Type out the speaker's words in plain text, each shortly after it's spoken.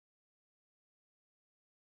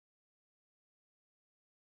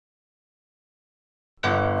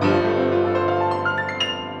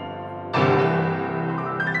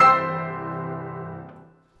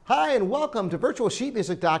Hi, and welcome to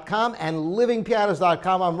virtualsheetmusic.com and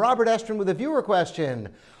livingpianos.com. I'm Robert Estrin with a viewer question.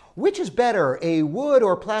 Which is better, a wood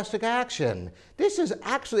or plastic action? This is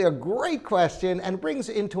actually a great question and brings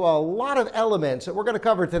into a lot of elements that we're going to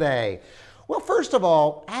cover today. Well, first of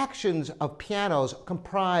all, actions of pianos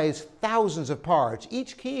comprise thousands of parts.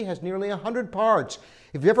 Each key has nearly 100 parts.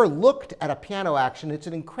 If you ever looked at a piano action, it's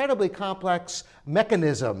an incredibly complex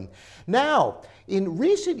mechanism. Now, in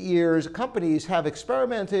recent years, companies have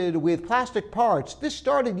experimented with plastic parts. This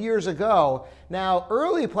started years ago. Now,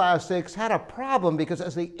 early plastics had a problem because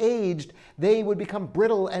as they aged, they would become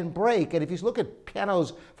brittle and break. And if you look at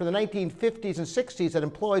pianos from the 1950s and 60s that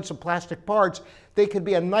employed some plastic parts, they could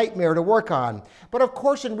be a nightmare to work on. But of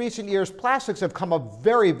course, in recent years, plastics have come a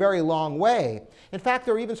very, very long way. In fact,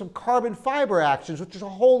 there are even some carbon fiber actions, which is a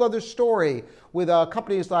whole other story with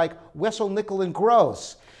companies like Wessel, Nickel, and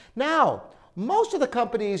Gross. Now, most of the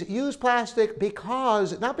companies use plastic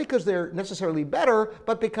because, not because they're necessarily better,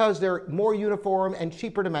 but because they're more uniform and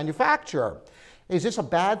cheaper to manufacture. Is this a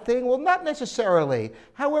bad thing? Well, not necessarily.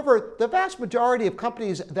 However, the vast majority of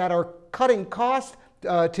companies that are cutting costs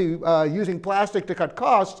using plastic to cut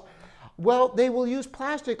costs, well, they will use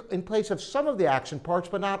plastic in place of some of the action parts,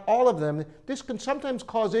 but not all of them. This can sometimes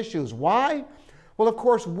cause issues. Why? Well, of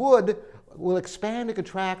course, wood will expand and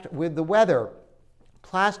contract with the weather.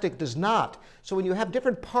 Plastic does not. So when you have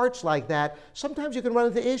different parts like that, sometimes you can run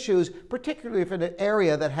into issues, particularly if in an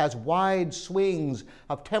area that has wide swings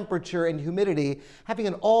of temperature and humidity. Having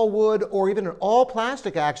an all wood or even an all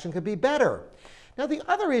plastic action could be better. Now, the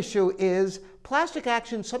other issue is plastic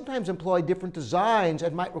actions sometimes employ different designs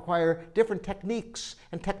and might require different techniques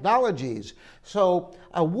and technologies. So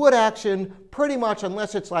a wood action, pretty much,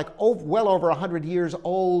 unless it's like well over 100 years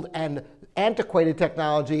old and antiquated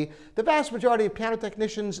technology, the vast majority of piano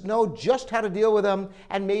technicians know just how to deal with them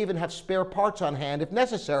and may even have spare parts on hand if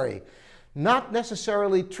necessary. Not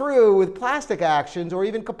necessarily true with plastic actions or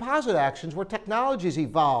even composite actions where technologies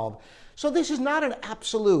evolve. So this is not an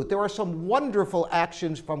absolute. There are some wonderful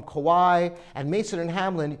actions from Kawai and Mason &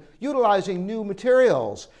 Hamlin utilizing new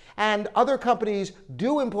materials. And other companies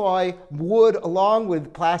do employ wood along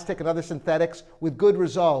with plastic and other synthetics with good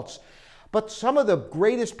results. But some of the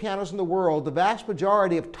greatest pianos in the world, the vast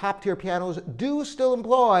majority of top-tier pianos, do still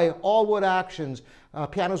employ all-wood actions,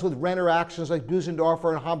 pianos with Renner actions like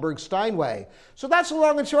Bösendorfer and Hamburg Steinway. So that's the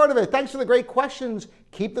long and short of it. Thanks for the great questions.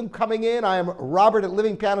 Keep them coming in. I am Robert at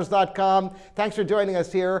livingpianos.com. Thanks for joining us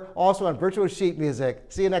here, also on Virtual Sheet Music.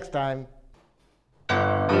 See you next time.